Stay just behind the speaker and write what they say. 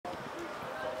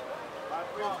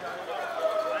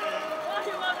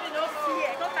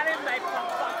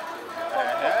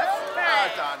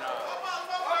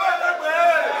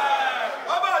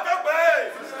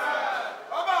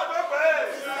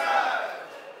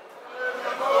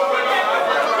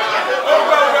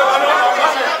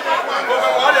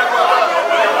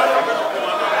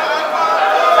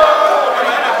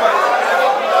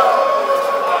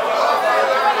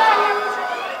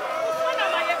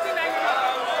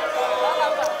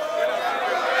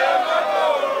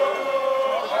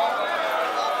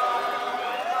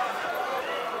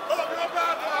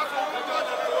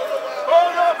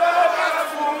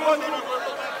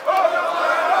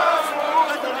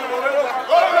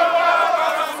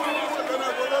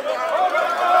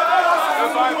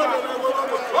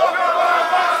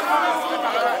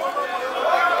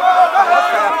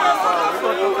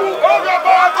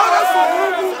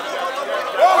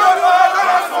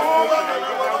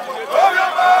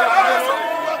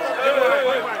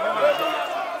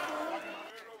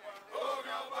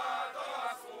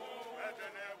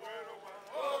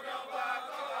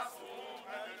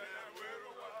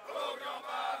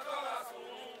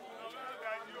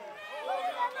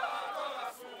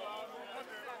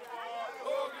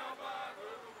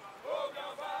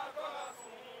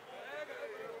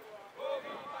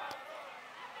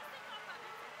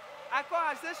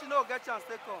I said she no get chance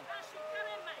to come.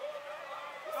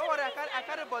 Don't worry, I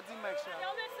carry body mic, sha.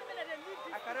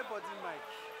 I carry body mic.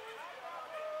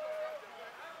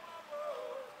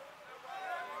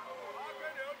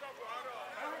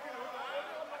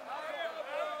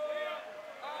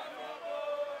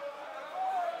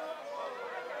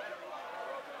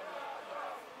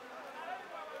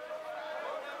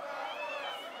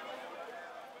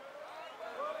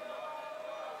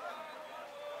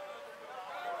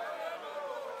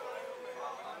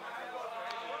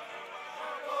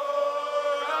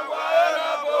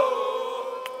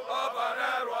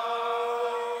 Banero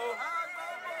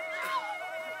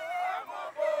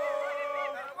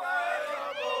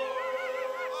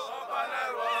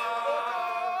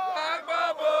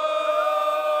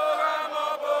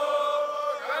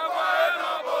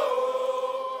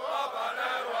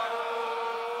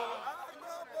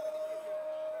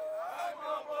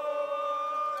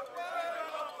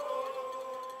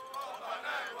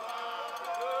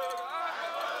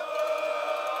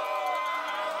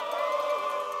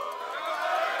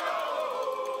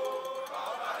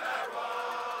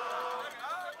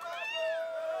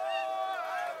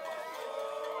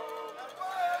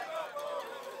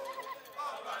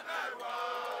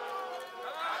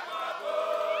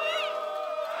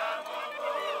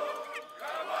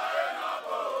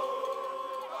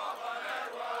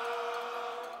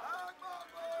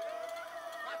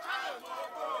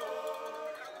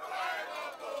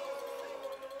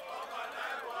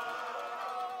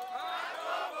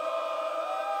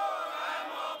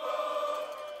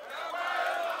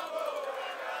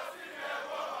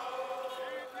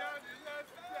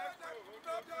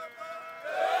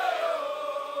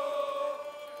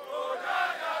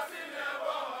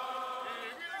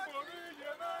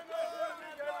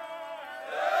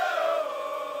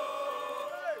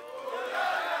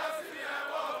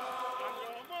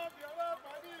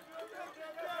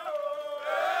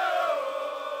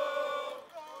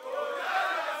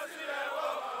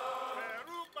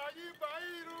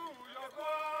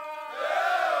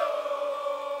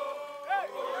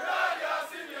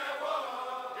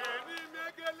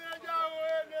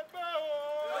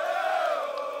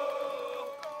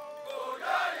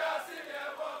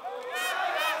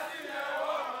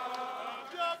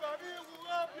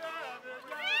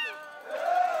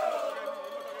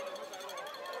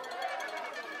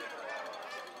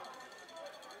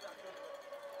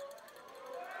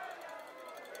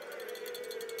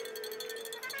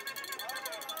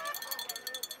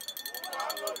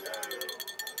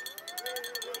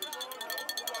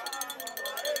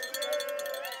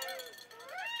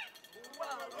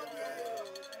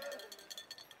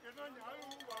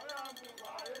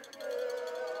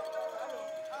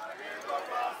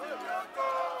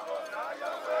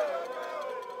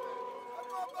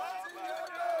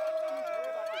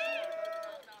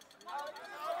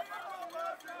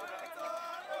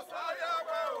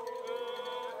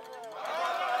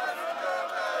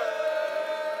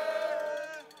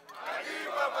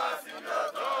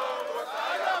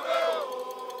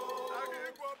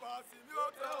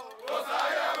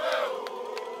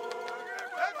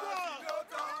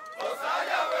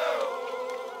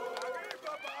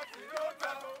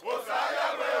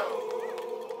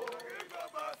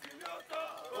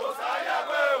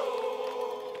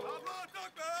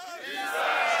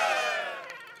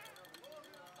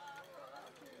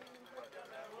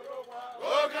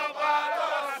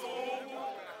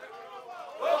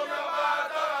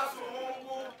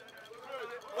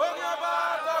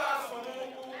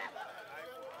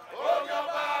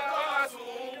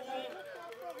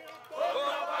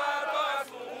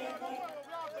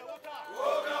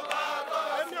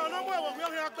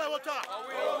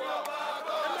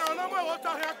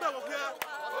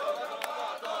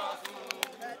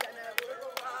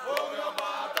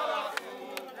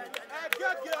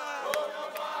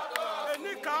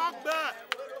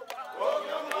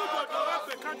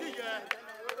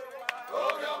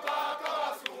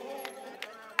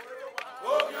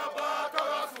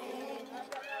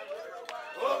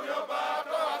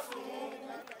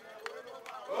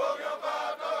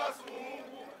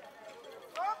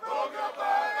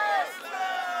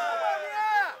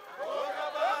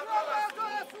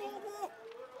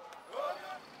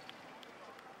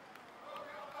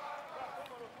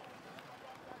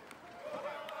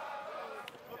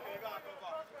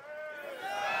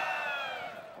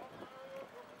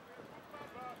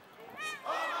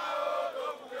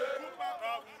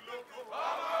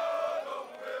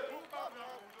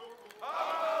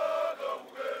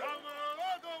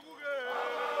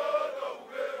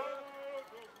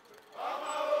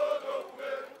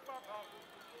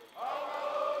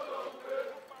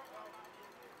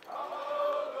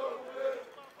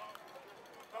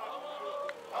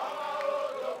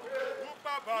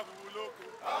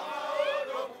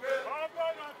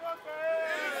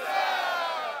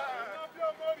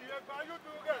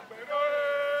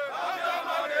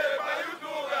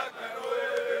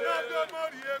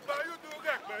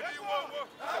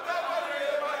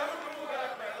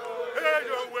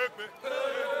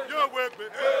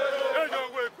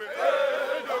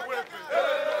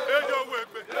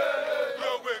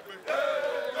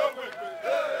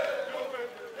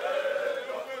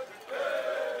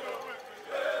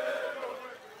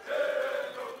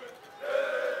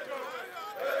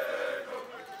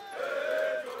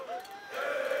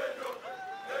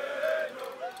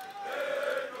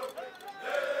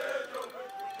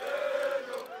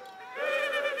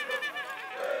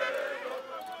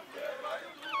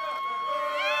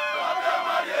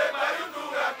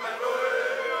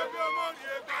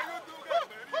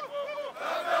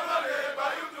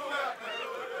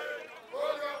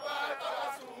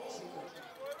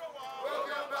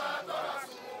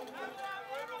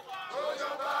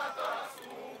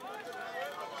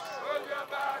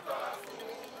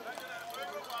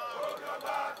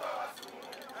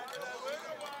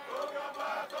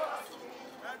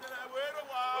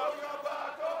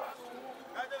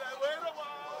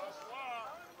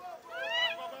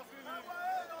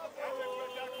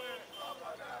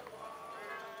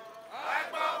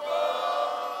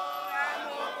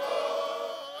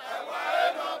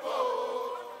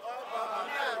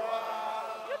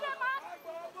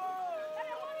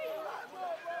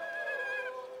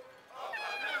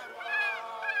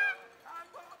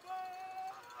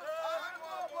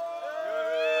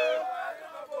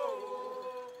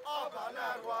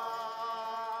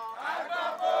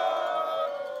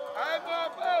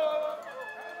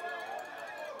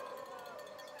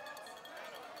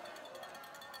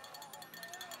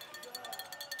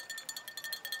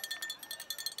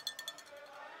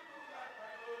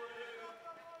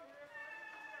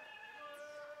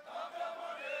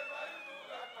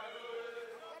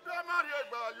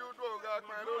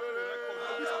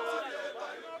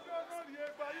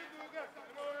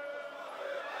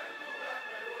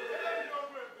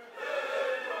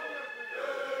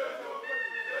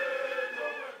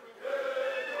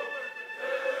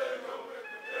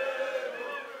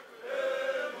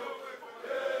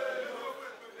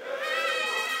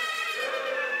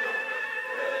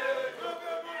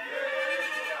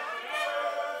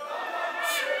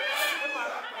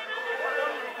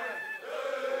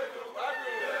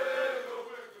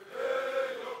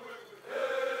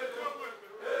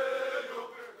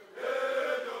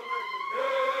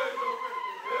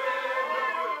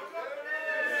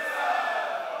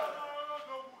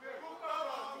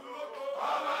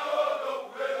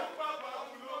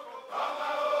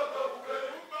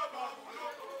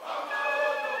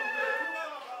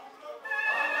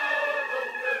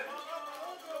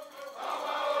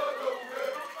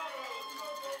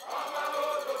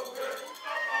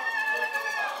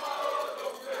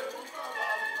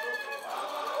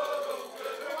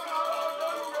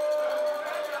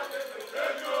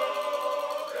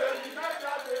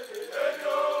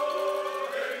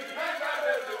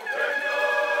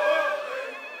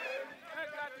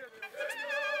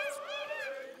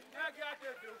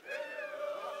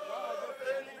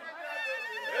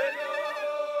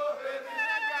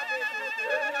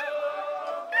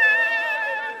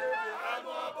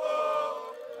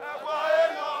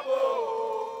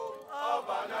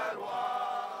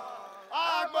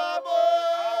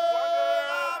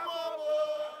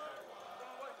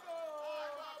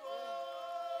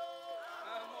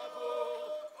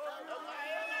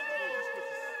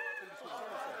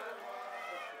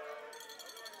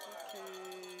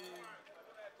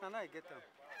Now I get them.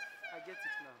 I get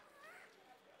it now.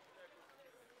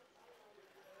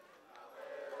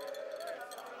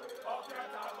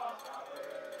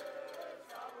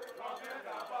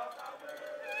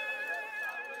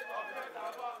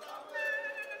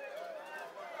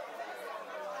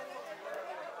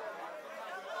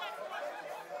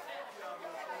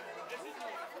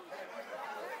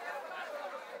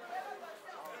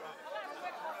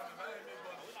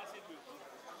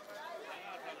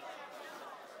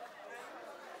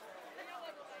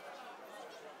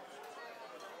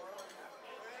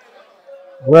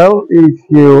 Well, if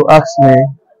you ask me,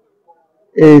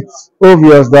 it's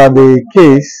obvious that the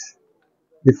case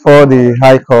before the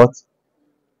High Court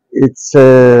it's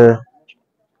uh,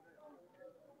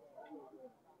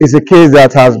 is a case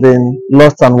that has been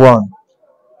lost and won,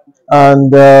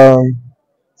 and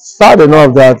sad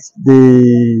enough that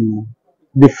the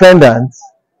defendant,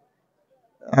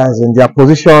 as in their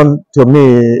position, to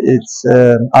me, it's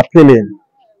appealing,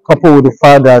 coupled with the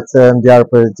fact that their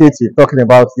representative, talking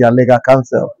about their legal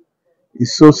counsel,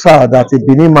 is so sad that a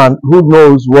Benin man who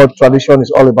knows what tradition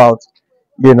is all about,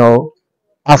 you know,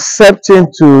 accepting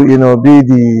to, be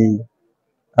the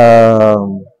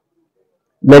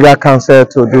legal counsel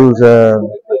to those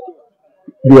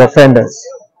the offenders.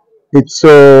 It's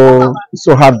so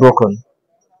heartbroken.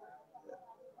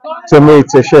 To me,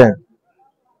 it's a shame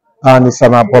and it's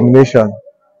an abomination.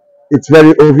 It's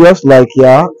very obvious, like,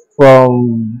 yeah,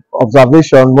 from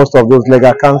observation, most of those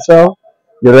legal counsel,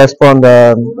 the response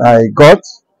I got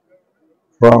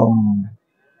from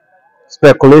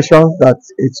speculation that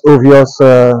it's obvious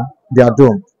they are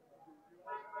doomed.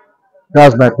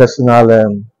 That's my personal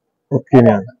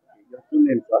opinion.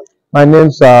 My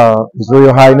name's His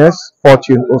Royal Highness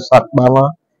Fortune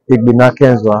Osakbama Igbina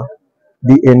Kenzwa,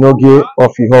 the Enogie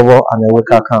of Ihovo and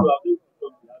Eweka Camp.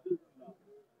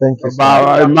 Thank you, sir.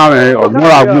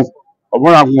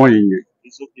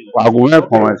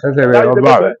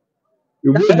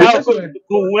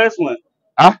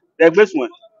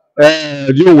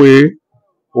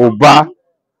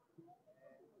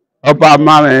 ọba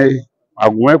mame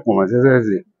agùnwé kùmọ̀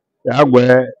sẹ́sẹ́sì yàgbẹ́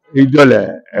ìjọlẹ̀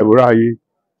ẹ̀bùrọ̀ ayé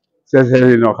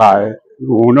sẹ́sẹ́sì nọ ká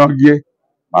òun náà gé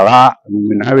màrá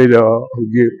ìmìnàbí lọ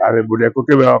gé àrẹ̀bùdẹ̀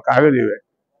kókè bẹ́ẹ̀ ọ̀ká rẹ̀ rẹ̀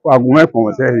kó agùnwé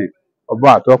kùmọ̀ sẹ́sì ọba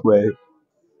àtọ́pẹ́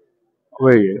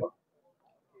ọ̀wé yẹ.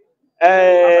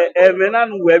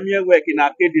 Menanu wemie weki na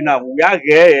kedi na ya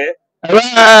gee.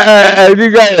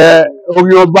 Ẹ̀ẹ́dígá yẹ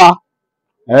omi ọba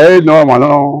ẹ̀ẹ́ nọ ọmọ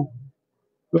náà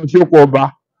lọ sí oko ọba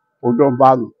ọdọ ọba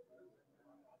nù.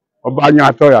 Ọba ní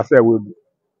atọ́ yàtọ̀ ìwé bu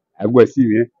ẹgbẹ́ sí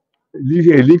mi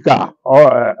elika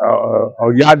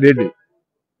ọ̀yá dédé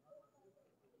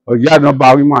ọ̀yá náà bá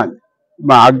wí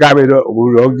máa gábé lọ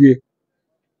òwúrọ̀ gé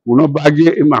òun náà bá gé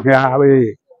máa fi hàwé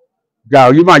ga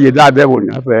òyìn máa yẹ dáadẹ́ wò ní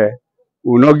afẹ́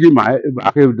òun náà gé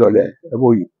máa fi dọ̀lẹ̀ ẹ̀bọ̀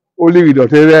yìí ó lé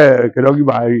ìdọ̀tẹ́ rẹ̀ kẹlọ́gì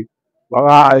máa rí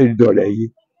wàá ìdọ̀lẹ̀ yìí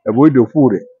ẹ̀bọ̀ ìdòfù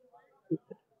rẹ̀.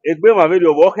 Egbe ma ve do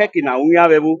bo heki na unya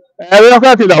bebu. Ẹ̀rọ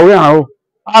kẹ́kì náà wí hàn ó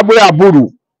agbé àbúrò.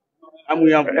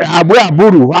 Àbúrò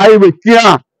àbúrò ayé mi kí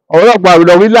hàn ọlọ́pàá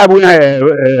ìlọ wí láàbù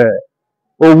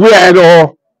òwú ẹ lọ.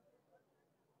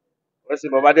 Wọ́n sì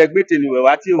bàbá dẹ gbé tèmi wẹ̀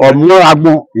wá tí o. Ọ̀mú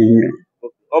agbọ̀n ìyẹn.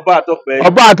 Ọba àtọ́pẹ́.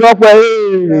 Ọba àtọ́pẹ́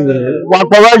wà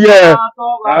pọ̀wọ́ yẹ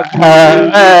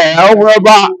ọmọ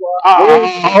ọba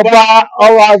ọba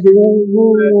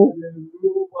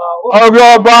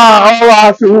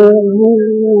àṣùwù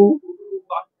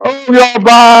ọbẹ̀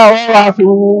ọba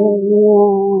àṣùwù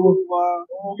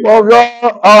ọbẹ̀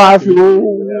ọba àṣùwù.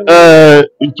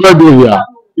 Itwedoya,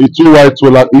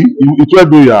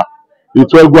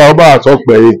 Itwegwa ọba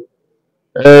àtọ́pẹ́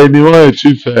ni wọ́n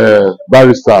chief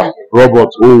barrister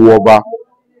Robert Owoba.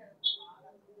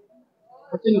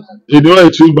 Ni wọ́n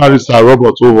chief barrister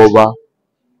Robert Owoba.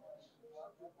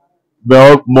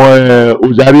 Mọ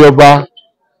Ojari ọba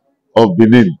of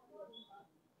Benin.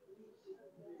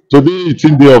 Today,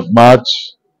 18th day of March,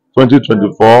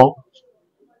 2024.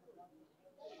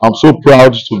 I'm so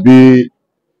proud to be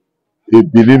a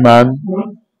Benin man.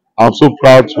 I'm so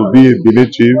proud to be a Benin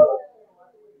chief.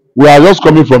 We are just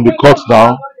coming from the court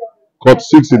now, court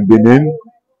 6 in Benin,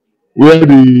 where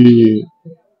the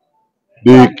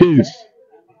case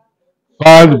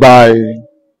filed by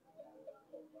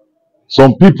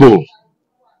some people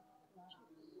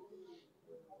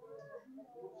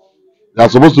that are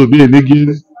supposed to be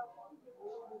Enigie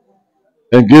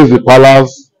against the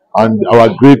palace and our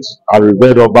great and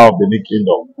revered Oba of Benin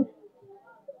Kingdom.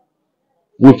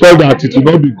 We felt that it would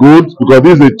not be good because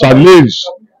this is a challenge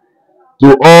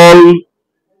to all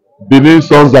Benin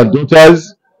sons and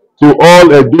daughters, to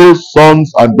all Edo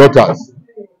sons and daughters,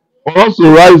 for us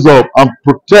to rise up and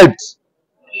protect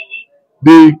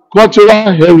the cultural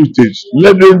heritage,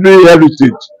 legendary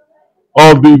heritage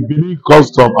of the Benin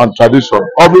custom and tradition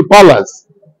of the palace.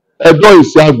 Edo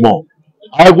Isiagbon,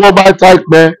 Agwoba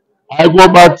Taikpe,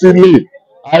 Agwoba Tile,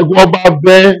 Agwoba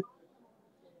Be.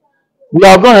 We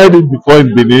have not heard it before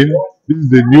in Benin. This is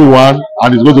the new one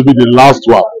and it's going to be the last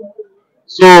one.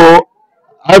 So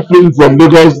I flew from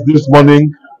Lagos this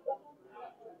morning.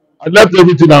 I left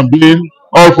everything I'm doing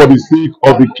all for the sake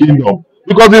of the kingdom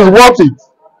because it's worth it.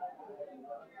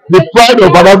 The pride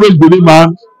of an average Benin man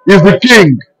is the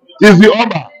king, is the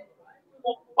Oba.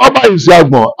 Oba is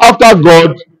Yagmo. After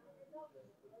God,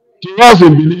 to us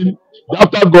in Benin,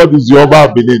 after God is the Oba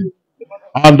of Benin.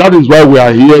 And that is why we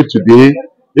are here today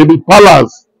in the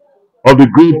palace of the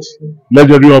great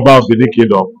legendary Oba of Benin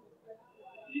Kingdom.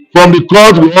 From the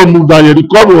court, we all moved down here. The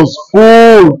court was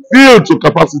full, filled to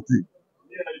capacity.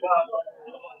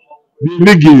 The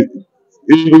Enigie,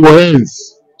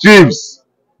 Iwohens, chiefs,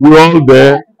 we were all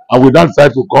there, and we then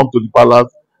decided to come to the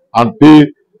palace and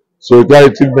pay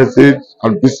solidarity message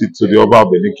and visit to the Oba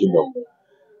of Benin Kingdom.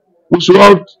 We should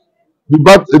all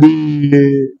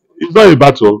it's not a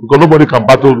battle because nobody can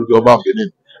battle with the Oba of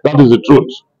Benin. That is the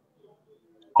truth.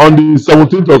 On the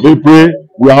 17th of April,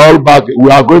 we are all back.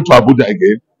 We are going to Abuja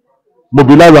again.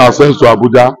 Mobilize ourselves to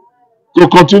Abuja to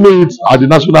continue it at the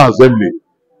National Assembly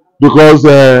because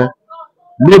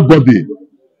nobody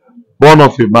born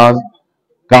of a man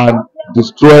can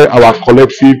destroy our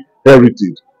collective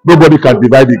heritage. Nobody can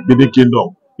divide the Benin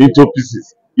Kingdom into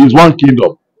pieces. It's one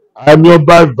kingdom. I am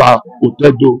Oba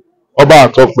Otedo, Oba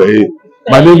Atokwe.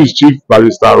 My name is Chief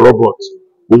Barrister Robert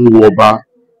Oba,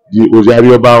 the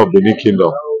Ojari Oba of Benin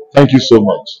Kingdom. Thank you so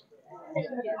much.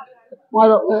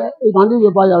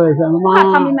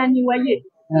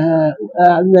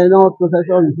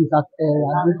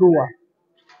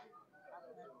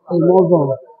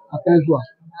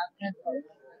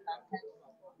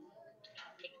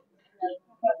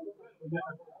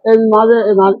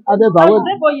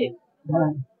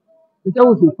 He said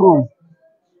we should come,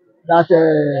 that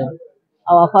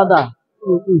our father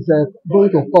is going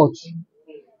to court,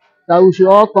 that we should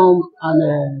all come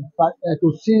and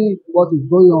to see what is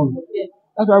going on.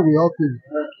 That's why we all came,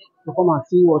 to come and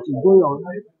see what is going on,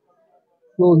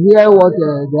 to hear what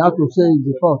they have to say in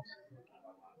the court.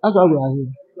 That's why we are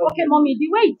here. Okay, mommy, the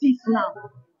way it is now,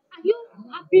 are you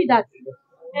happy that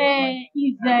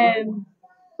is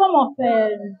some of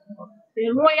the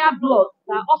royal blood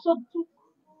that also took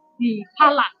the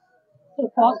palace to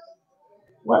court?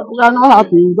 Well, we are not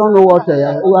happy. We don't know what. We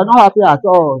are not happy at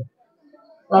all.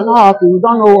 We are not happy. We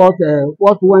don't know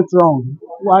what went wrong.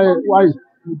 Why it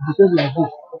became like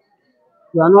this?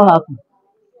 We are not happy.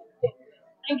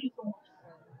 Thank you so much.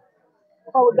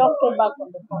 I will just get back on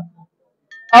the phone.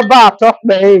 Oba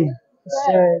Atokwe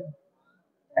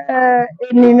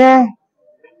Enine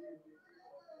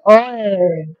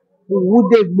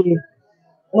Wudegbe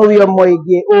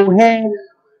Noyomoige Ohen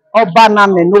Oba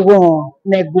Name Nogo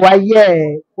Neguaye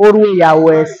Oru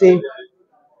Yawe Ese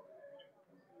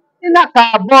Ina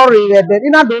ka bori rede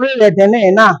ina dore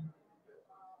rede na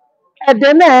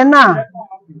edene na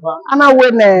ana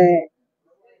wene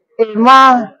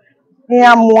ema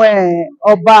ya mwe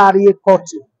Oba Ari Court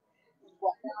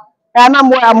ana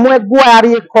mwe amwe gwa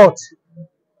Ari Court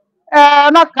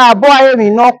na ka bo aye mi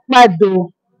no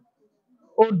pado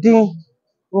odin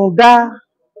nga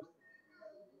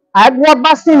agwo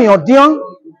basini odion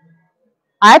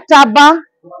aitaba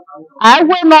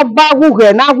aiwe no ba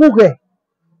guge na guge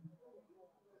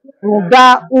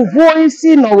nga uvo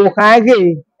isi no wo kan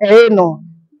ge no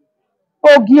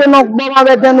ogie no gbo ma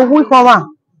be denu wi kan wa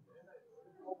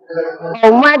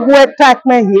o ma gwe tak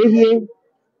me hie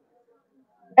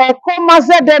e ko ma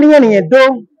ze deni eniyan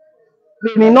do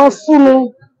ni no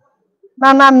sunu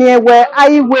nana mi ewe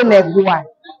aiwe ne gwa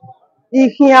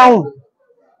ihian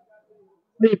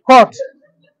the court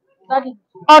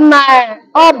ona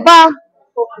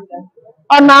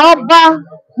oba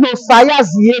no saya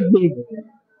ziegbe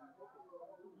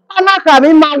ana ka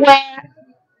mi ma we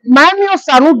ma mi o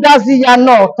sanu gazi ya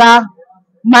no ta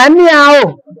ma mi a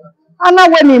o ana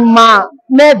we ni ma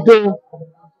medo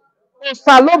o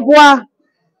salobua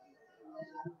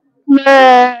me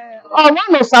owa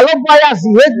no salobua ya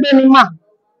ziegbe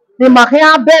ni ma ke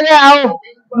abere a o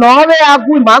no re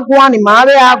agu ma gwa ni ma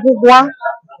re agu gwa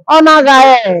ona ga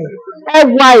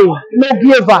egwai no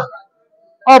giver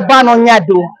oba no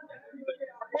nyado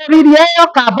oriri eyo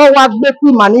ka bo wa gbe ku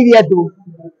maniri edo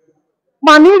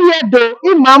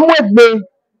imamu egbe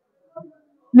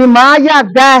ni ma ya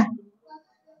ga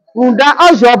unda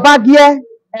ojo bagie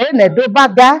ne do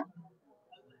baga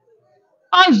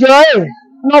ojo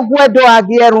no gwedo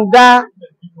agie runga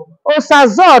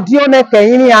osazo di one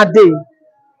keyin ni ade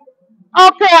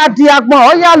oke adi agbon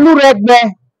oya luregbe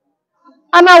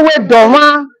ana we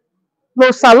dowa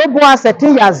lo salobo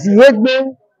asetin yazi egbe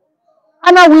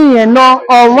ana wi yen no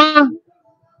owa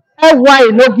ewa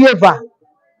enogieva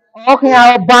okin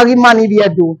Oba ri mani ri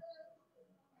edo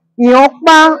iyan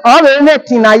pa ore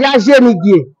metin na ya je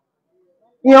nigie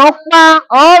iyan pa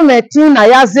o metin na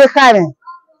ya ze karen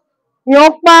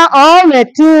iyan pa o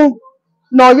metin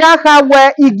no ya ka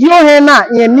we igi ohe na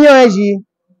yen mi oji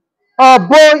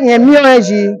obo yen mi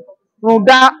oji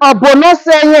runda obo no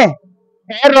seyen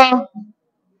ero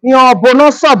yon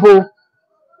bono sobo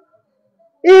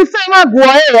ife magwo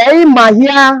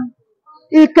imahia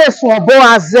ike suobo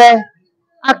aze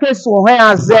ake suohe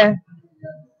aze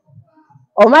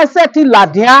o ma se ti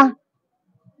ladia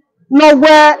no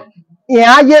we yan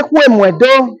aye ku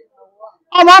emwedo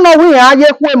o ma no we yan aye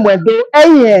ku emwedo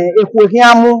eyin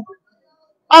ekwohiamu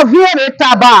oviere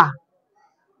taba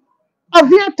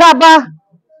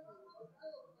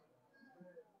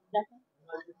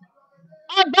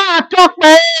Oba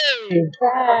Tope.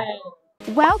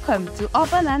 Welcome to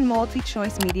Oberland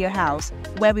Multi-Choice Media House,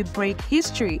 where we break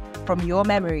history from your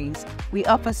memories. We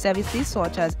offer services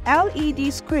such as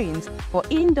LED screens for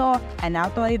indoor and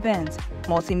outdoor events,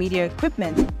 multimedia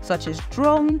equipment such as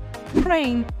drone,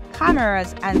 crane,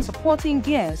 cameras and supporting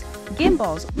gears,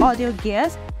 gimbals, audio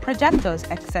gears, projectors,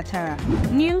 etc.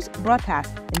 News,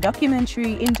 broadcast,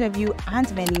 documentary, interview,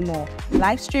 and many more.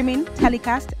 Live streaming,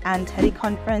 telecast, and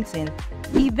teleconferencing.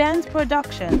 Event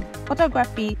production,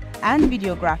 photography, and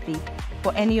videography.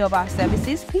 For any of our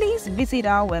services, please visit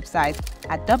our website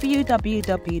at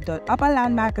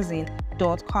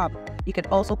www.upperlandmagazine.com. You can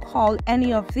also call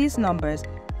any of these numbers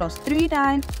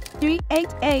 +39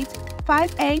 388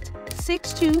 58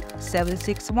 62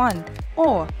 761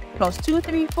 or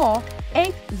 +234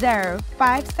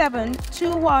 8057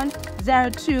 21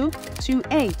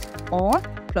 0228 or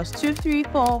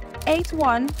 +234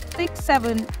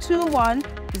 8167 21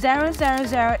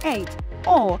 0008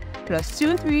 or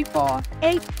 +234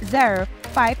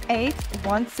 8058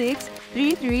 16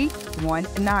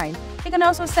 3319. You can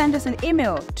also send us an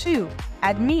email to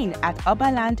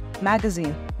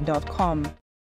admin@upperlandmagazine.com.